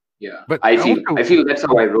type. Yeah, But I also feel that's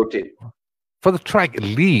how I wrote it. for the track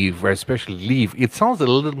 "Leave," or especially "Leave," it sounds a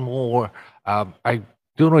little more. I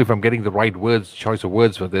don't know if I'm getting the right words, choice of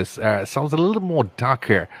words for this. It sounds a little more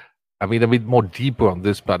darker. I mean, a bit more deeper on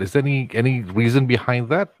this part. Is there any reason behind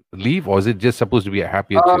that? "Leave," or is it just supposed to be a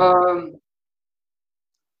happier tune? Um,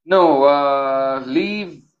 no,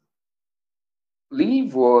 leave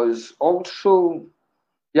was also,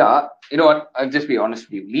 yeah. You know what? I'll just be honest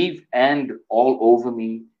with you. Leave and All Over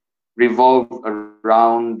Me revolve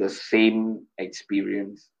around the same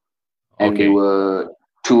experience, and they Okay, were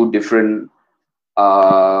two different,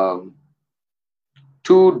 um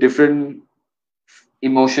two different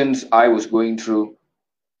emotions I was going through,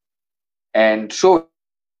 and so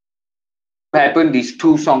happened these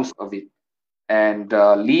two songs came out of it. And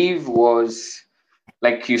Leave was,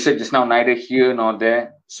 like you said just now, neither here nor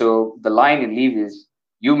there. So the line in Leave is,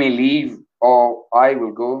 "You may leave or I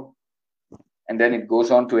will go," and then it goes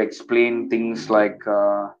on to explain things like,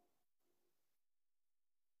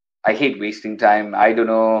 "I hate wasting time. I don't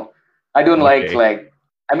know. I don't like okay, like.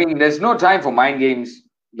 I mean, there's no time for mind games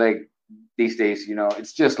like these days. You know,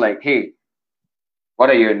 it's just like, hey, what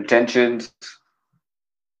are your intentions?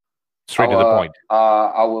 straight to the point.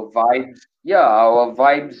 Our vibes, yeah, our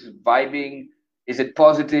vibes vibing. Is it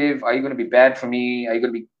positive? Are you going to be bad for me? Are you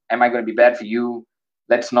going to be? Am I going to be bad for you?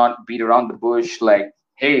 Let's not beat around the bush. Like,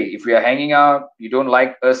 hey, if we are hanging out, you don't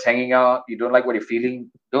like us hanging out, you don't like what you're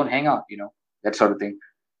feeling, don't hang out. You know, that sort of thing.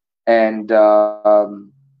 And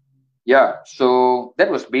yeah, so that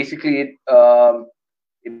was basically it.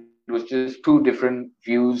 It was just two different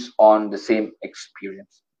views on the same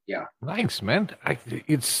experience. Yeah. Nice, man.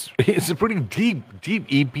 It's it's a pretty deep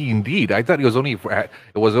EP indeed. I thought it was only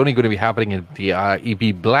going to be happening in the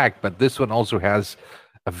EP Black, but this one also has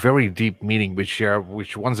a very deep meaning, which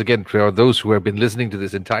once again, for those who have been listening to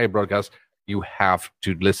this entire broadcast, you have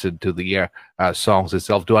to listen to the songs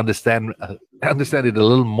itself to understand understand it a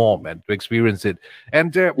little more, man, to experience it.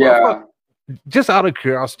 And well, of course, Yeah. just out of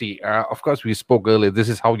curiosity, of course, we spoke earlier. This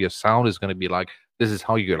is how your sound is going to be like. This is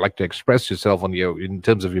how you like to express yourself on your in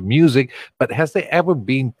terms of your music. But has there ever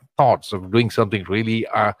been thoughts of doing something really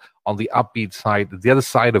on the upbeat side, the other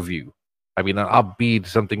side of you? I mean, an upbeat,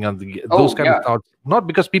 something on the those Oh, kind of yeah. thoughts. Not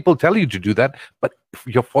because people tell you to do that, but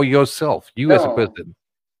you're for yourself, you as a No, person.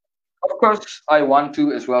 of course I want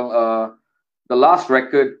to as well. The last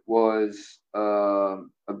record was a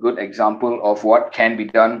good example of what can be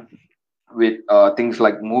done with things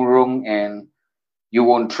like Murung and You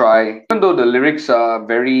Won't Try. Even though the lyrics are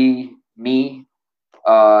very me,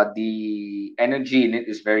 the energy in it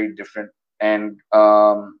is very different. And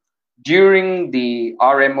during the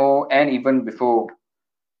RMO and even before,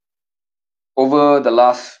 over the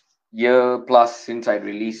last year plus since I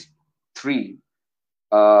released three,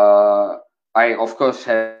 uh, I of course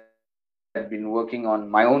had been working on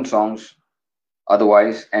my own songs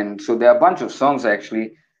otherwise, and so there are a bunch of songs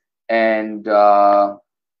actually, and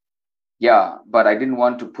yeah, but I didn't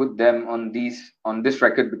want to put them on this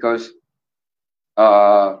record because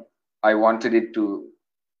uh, I wanted it to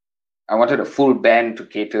I wanted a full band to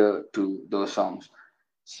cater to those songs.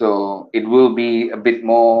 So it will be a bit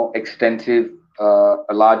more extensive, a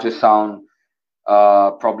larger sound.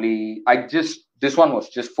 Probably, this one was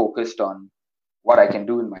just focused on what I can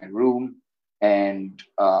do in my room, and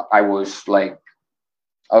I was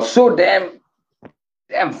so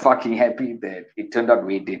damn fucking happy that it turned out the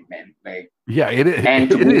way it did, man. Like, Yeah, it is. and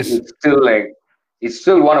to It me, is. it's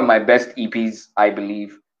still one of my best EPs, I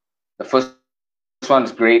believe. The first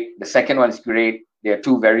one's great. The second one's great. They are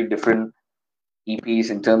two very different EPs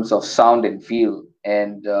in terms of sound and feel.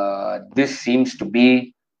 And this seems to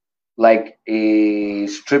be like a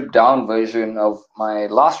stripped down version of my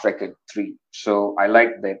last record, Three. So I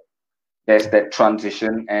like that there's that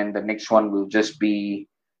transition, and the next one will just be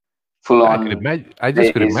full I could on. imagine. I just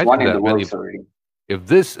There could is imagine one in the that, man. works already. If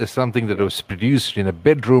this is something that was produced in a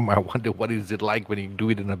bedroom, I wonder what is it like when you do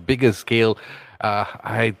it in a bigger scale.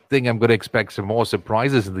 I think I'm going to expect some more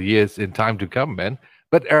surprises in the years in time to come, man.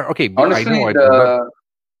 But okay, I know Honestly, I do not.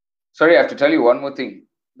 sorry, I have to tell you one more thing.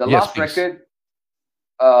 The Yes, last please. record,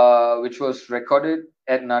 which was recorded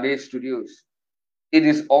at Nade Studios, it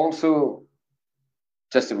is also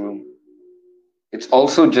just a room. It's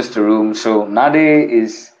also just a room. So Nade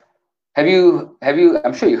is. Have you?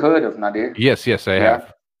 I'm sure you heard of Nade. Yes, I Yeah,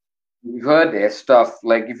 have. you've heard their stuff.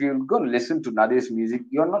 Like if you're going to listen to Nade's music,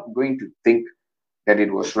 you're not going to think that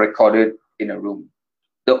it was recorded in a room.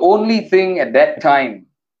 The only thing at that time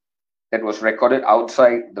that was recorded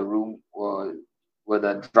outside the room were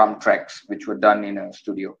the drum tracks, which were done in a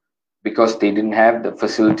studio because they didn't have the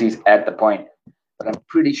facilities at the point. But I'm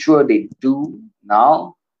pretty sure they do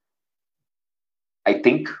now. I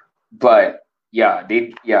think, but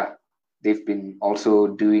they've been also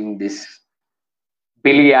doing this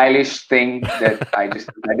Billie Eilish thing that I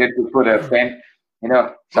just decided to put a fan,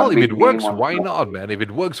 Well, some if it big name works, on why top. not, man? If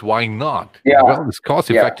it works, why not? Yeah, Well, it's cost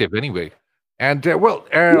yeah, effective anyway. And of course,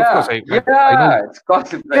 yeah, I know. yeah. It's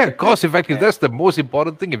cost Yeah, effective. cost effective. Yeah, That's the most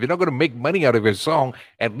important thing. If you're not going to make money out of your song,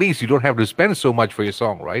 at least you don't have to spend so much for your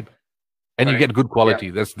song, right? And you correct. get good Yeah, quality.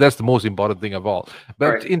 That's the most important thing of all.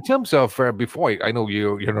 But correct. in terms of before I know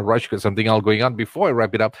you're in a rush because something else going on. Before I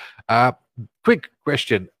wrap it up, uh, quick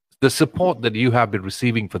question: the support that you have been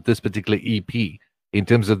receiving for this particular EP in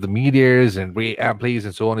terms of the medias and plays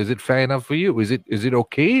and so on, is it fair enough for you? Is it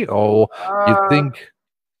okay, or you Uh, think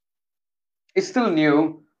it's still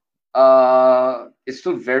new. It's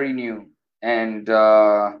still very new, and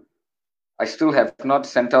I still have not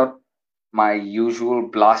sent out my usual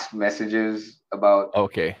blast messages about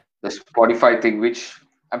okay? the Spotify thing, which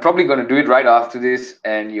I'm probably going to do it right after this,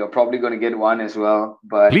 and you're probably going to get one as well.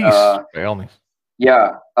 But Please, by all means.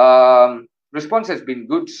 yeah, response has been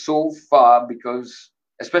good so far because,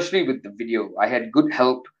 especially with the video, I had good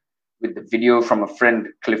help with the video from a friend,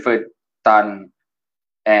 Clifford Tan,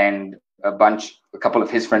 and a couple of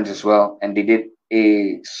his friends as well, and they did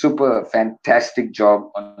a super fantastic job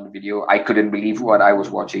on the video. I couldn't believe what I was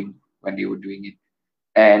watching when they were doing it,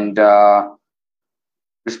 and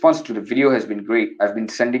response to the video has been great. I've been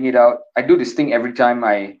sending it out. I do this thing every time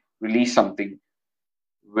I release something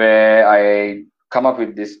where I come up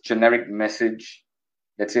with this generic message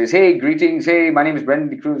that says, "Hey, greetings. Hey, my name is Brendan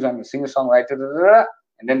De Cruz. I'm a singer songwriter."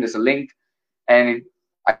 And then there's a link, and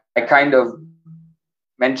I kind of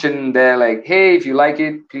mention there like, "Hey, if you like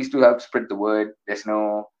it, please do help spread the word." There's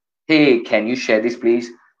no, "Hey, can you share this, please?"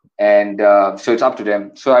 And so it's up to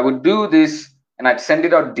them. So I would do this, and I'd send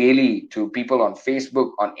it out daily to people on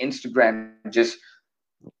Facebook, on Instagram, just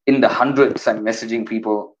in the hundreds. I'm messaging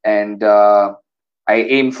people, and I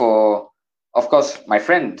aim for, of course, my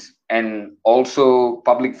friends and also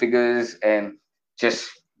public figures, and just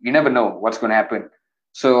you never know what's going to happen.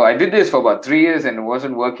 So I did this for about 3 years, and it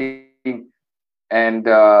wasn't working. And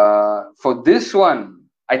for this one,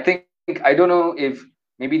 I don't know if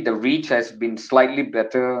maybe the reach has been slightly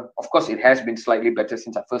better. Of course, it has been slightly better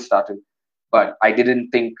since I first started, but I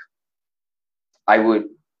didn't think I would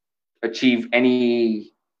achieve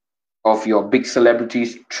any of your big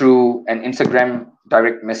celebrities through an Instagram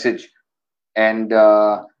direct message. And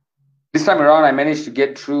this time around, I managed to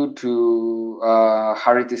get through to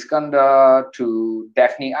Harith Iskandar, to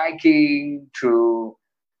Daphne Eiking, to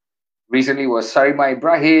recently was Sarima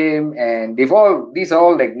Ibrahim, and these are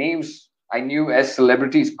all like names I knew as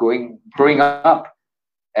celebrities growing up,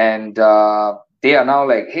 and they are now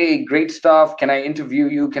like, "Hey, great stuff! Can I interview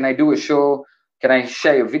you? Can I do a show? Can I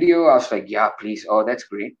share your video?" I was like, "Yeah, please." Oh, that's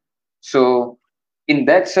great. So in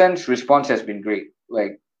that sense, response has been great.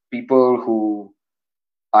 Like people who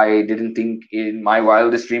I didn't think in my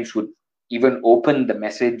wildest dreams would even open the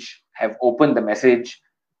message, have opened the message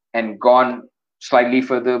and gone slightly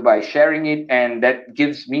further by sharing it. And that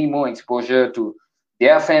gives me more exposure to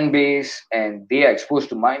their fan base, and they are exposed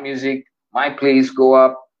to my music. My plays go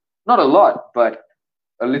up. Not a lot, but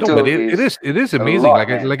a No, but little is it is a amazing. lot,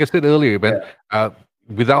 man. Like I said earlier, Yeah, man.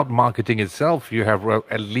 Without marketing itself, you have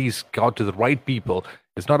at least got to the right people.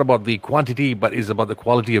 It's not about the quantity, but it's about the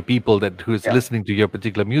quality of people that who is yeah, listening to your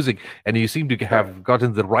particular music, and you seem to correct. have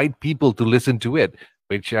gotten the right people to listen to it.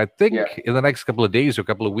 Which I Yeah, think in the next couple of days or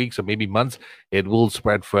couple of weeks or maybe months, it will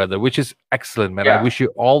spread further, which is excellent, man. I yeah. wish you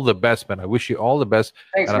all the best, man. I wish you all the best,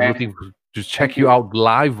 Thanks, and I'm man. looking to check Thank you you. out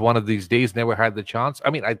live one of these days. Never had the chance. I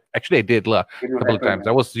mean, I did It will couple of happen, times. I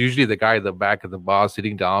man. was usually the guy at the back of the bar,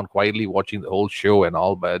 sitting down quietly watching the whole show and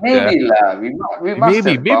all. But Maybe lah. We must have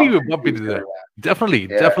maybe bumped we into bump into each other. the definitely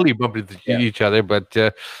Yeah, definitely bump into yeah, each other, but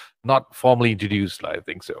not formally introduced. I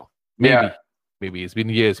think so. yeah. Maybe it's been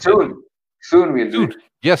years, man. Soon, soon we'll do Dude, it.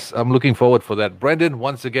 yes, I'm looking forward for that. Brendan,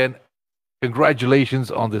 once again, congratulations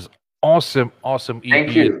on this awesome Thank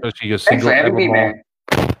EP, you. especially your Thanks single for having me, Evermore. man.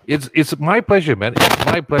 It's my pleasure, man. It's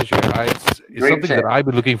my pleasure. It's Great something that chat. I've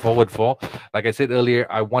been looking forward for. Like I said earlier,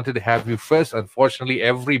 I wanted to have you first. Unfortunately,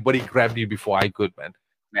 everybody grabbed you before I could, man.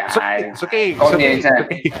 It's okay. Call It's me okay.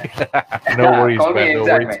 anytime. No worries, Call me man. No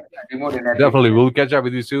anytime, worries. man. I'll be more than happy. Definitely, we'll catch up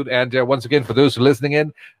with you soon. And once again, for those listening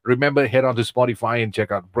in, remember head on to Spotify and check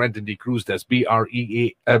out Brendan D Cruz. That's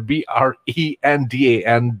BRENDAN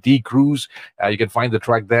D Cruz. You can find the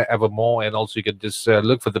track there, Evermore, and also you can just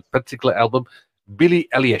look for the particular album, Billie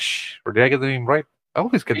Eilish. Or did I get the name right? I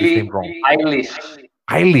always get this name wrong. Eilish.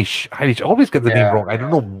 Eilish. I always get the name Yeah. wrong. I don't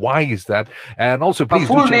know why is that. And also, Her please do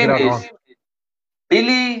full check it name out. is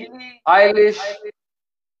Billie Eilish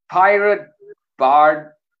Pirate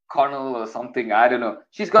Bard Connell or something. I don't know.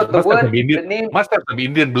 She's got the Must have word, some Indian- the name. Must have some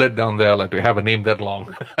Indian blood down there, like to have a name that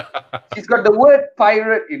long. She's got the word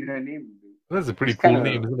pirate in her name. That's a pretty It's cool kinda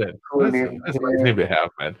name, isn't it? cool That's, name. that's a nice Yeah. name to have,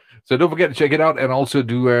 man. So don't forget to check it out, and also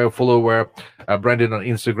do follow Brandon on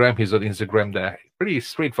Instagram. He's on Instagram there. Pretty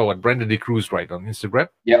straightforward. Brandon D Cruz, right, on Instagram.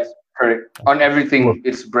 Yep, correct. On everything,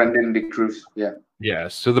 it's Brendan De Cruz. Yeah. Yeah.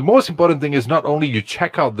 So the most important thing is not only you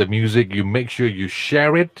check out the music, you make sure you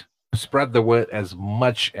share it, spread the word as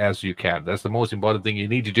much as you can. That's the most important thing you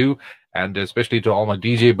need to do. And especially to all my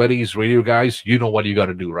DJ buddies, radio guys, you know what you got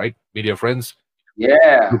to do, right? Media friends,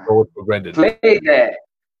 Yeah. look forward for Brendan. Play that.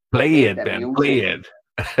 Play it, that man. Play it.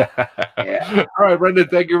 music. Yeah. All right, Brendan,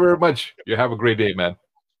 thank you very much. You have a great day, man.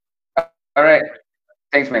 All right.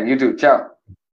 Thanks, man. You too. Ciao.